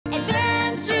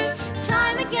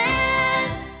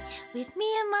with me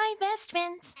and my best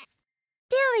friends.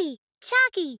 Billy,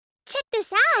 Chalky, check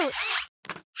this out.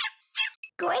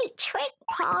 Great trick,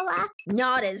 Paula.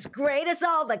 Not as great as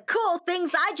all the cool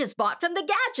things I just bought from the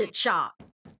gadget shop.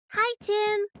 Hi,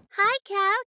 Tim. Hi,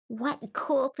 Calc. What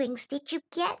cool things did you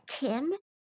get, Tim?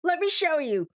 Let me show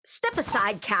you. Step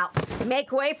aside, Calc.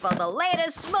 Make way for the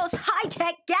latest, most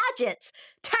high-tech gadgets.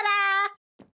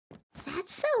 Ta-da!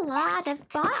 That's a lot of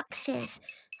boxes.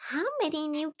 How many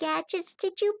new gadgets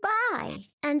did you buy?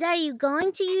 And are you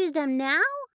going to use them now?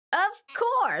 Of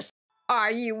course.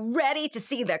 Are you ready to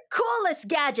see the coolest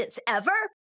gadgets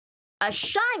ever? A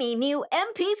shiny new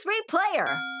MP3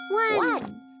 player.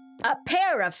 One. A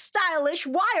pair of stylish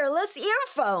wireless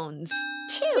earphones.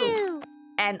 Two.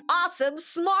 An awesome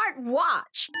smart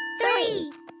watch.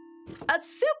 Three. A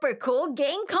super cool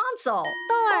game console.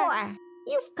 Four.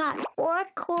 You've got 4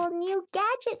 cool new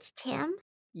gadgets, Tim.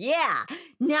 Yeah,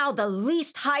 now the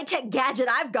least high-tech gadget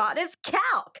I've got is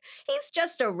Calc. He's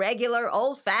just a regular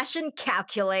old-fashioned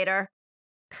calculator.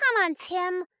 Come on,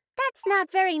 Tim. That's not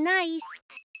very nice.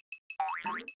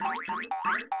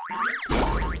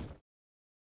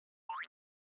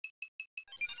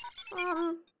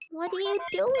 What are you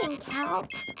doing, Calc?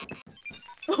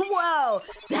 Whoa,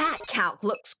 that Calc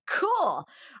looks cool.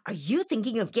 Are you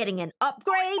thinking of getting an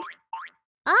upgrade?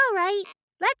 All right,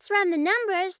 let's run the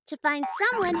numbers to find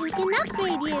someone who can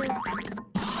upgrade you.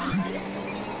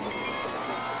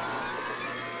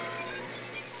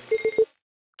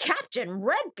 Captain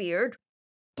Redbeard?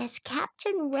 Does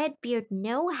Captain Redbeard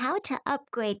know how to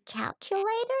upgrade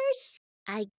calculators?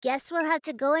 I guess we'll have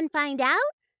to go and find out.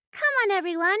 Come on,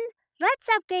 everyone. Let's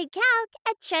upgrade Calc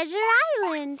at Treasure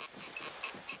Island.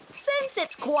 Since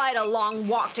it's quite a long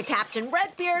walk to Captain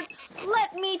Redbeard,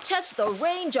 let me test the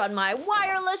range on my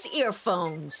wireless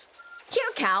earphones.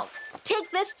 Here, Calc,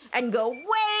 take this and go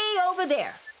way over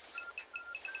there.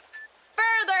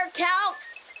 Further, Calc.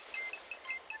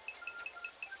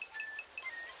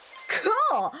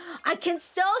 Cool! I can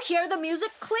still hear the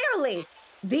music clearly.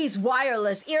 These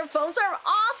wireless earphones are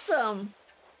awesome.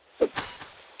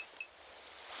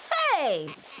 Hey!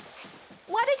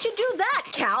 Why did you do that,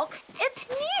 Calc? It's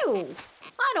new.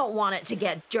 I don't want it to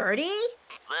get dirty.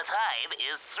 The time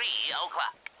is 3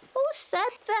 o'clock. Who said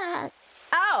that?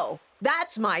 Oh,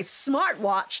 that's my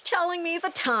smartwatch telling me the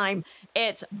time.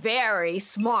 It's very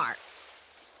smart.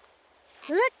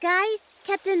 Look, guys,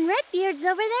 Captain Redbeard's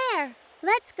over there.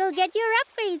 Let's go get your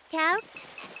upgrades, Calc.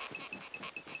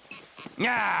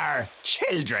 Arr,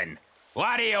 children,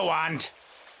 what do you want?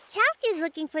 Calc is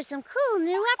looking for some cool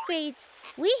new upgrades.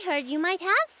 We heard you might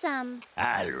have some.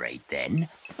 All right then,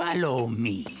 follow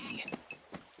me.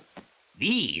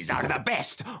 These are the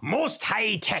best, most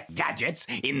high-tech gadgets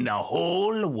in the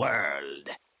whole world.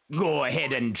 Go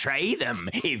ahead and try them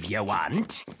if you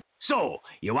want. So,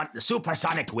 you want the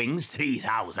Supersonic Wings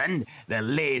 3000, the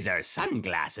laser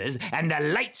sunglasses, and the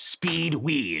light-speed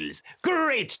wheels.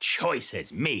 Great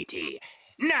choices, matey.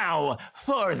 Now,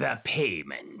 for the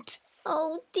payment.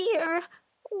 Oh, dear.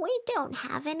 We don't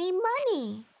have any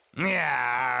money.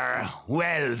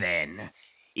 Well then.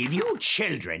 If you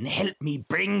children help me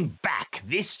bring back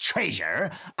this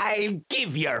treasure, I'll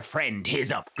give your friend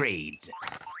his upgrades.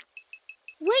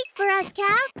 Wait for us,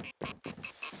 Calc.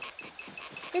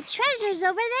 The treasure's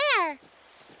over there.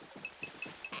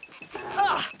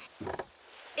 Ugh!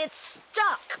 It's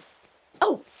stuck.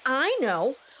 Oh, I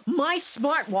know. My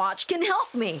smartwatch can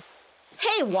help me.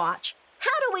 Hey, watch.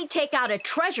 How do we take out a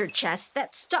treasure chest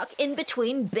that's stuck in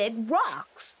between big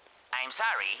rocks? I'm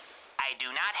sorry, I do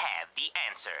not have the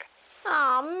answer.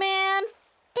 Aw, man.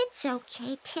 It's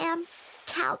okay, Tim.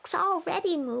 Calc's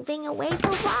already moving away the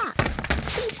rocks.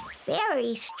 He's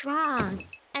very strong.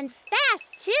 And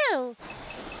fast, too.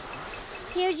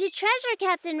 Here's your treasure,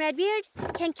 Captain Redbeard.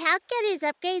 Can Calc get his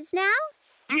upgrades now?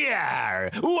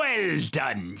 Well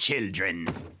done, children.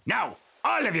 Now,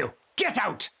 all of you, get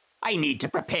out. I need to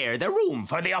prepare the room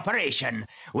for the operation,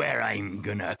 where I'm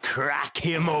gonna crack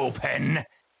him open.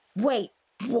 Wait,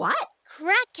 what?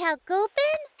 Crack Calc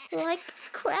open? Like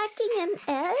cracking an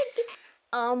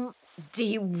egg? Do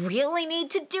you really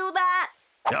need to do that?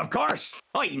 Of course.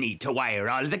 I need to wire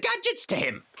all the gadgets to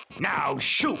him. Now,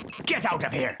 shoot, get out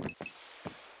of here.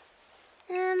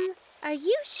 Are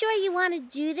you sure you want to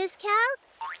do this, Calc?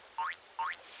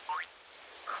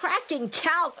 Cracking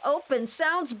Calc open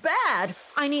sounds bad.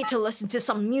 I need to listen to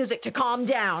some music to calm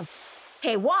down.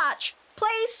 Hey, watch. Play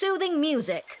soothing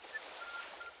music.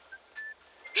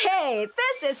 Hey,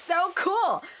 this is so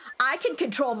cool. I can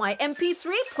control my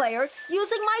MP3 player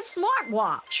using my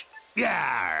smartwatch.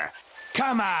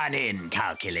 Come on in,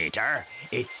 calculator.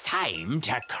 It's time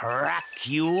to crack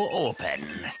you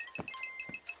open.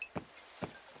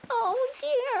 Oh,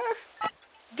 dear.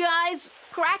 Guys,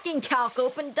 cracking Calc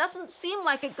open doesn't seem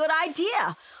like a good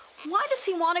idea. Why does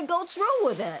he want to go through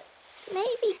with it?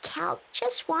 Maybe Calc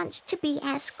just wants to be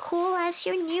as cool as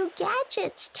your new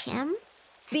gadgets, Tim.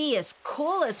 Be as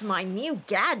cool as my new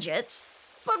gadgets?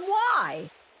 But why?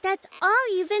 That's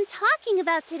all you've been talking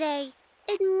about today.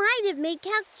 It might have made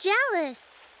Calc jealous.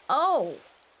 Oh,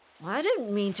 I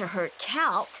didn't mean to hurt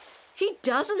Calc. He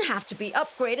doesn't have to be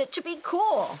upgraded to be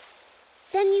cool.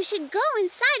 Then you should go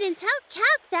inside and tell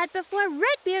Calc that before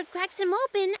Redbeard cracks him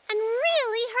open and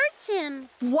really hurts him.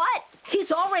 What?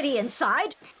 He's already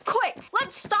inside? Quick,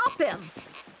 let's stop him.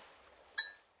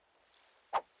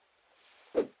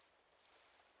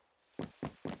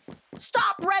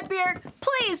 Stop, Redbeard!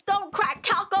 Please don't crack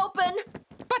Calc open!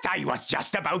 But I was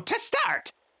just about to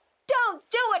start. Don't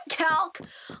do it, Calc!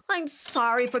 I'm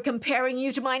sorry for comparing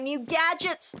you to my new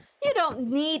gadgets. You don't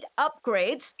need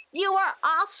upgrades. You are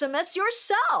awesome as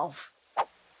yourself.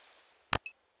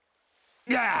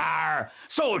 Yarr!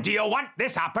 So do you want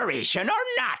this operation or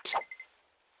not?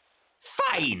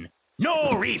 Fine.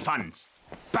 No refunds.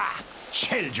 Bah,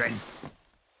 children.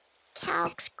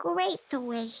 Calc's great the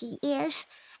way he is,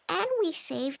 and we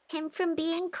saved him from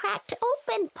being cracked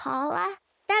open, Paula.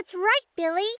 That's right,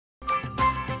 Billy.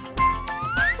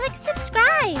 Click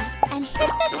subscribe and hit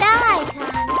the bell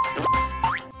icon.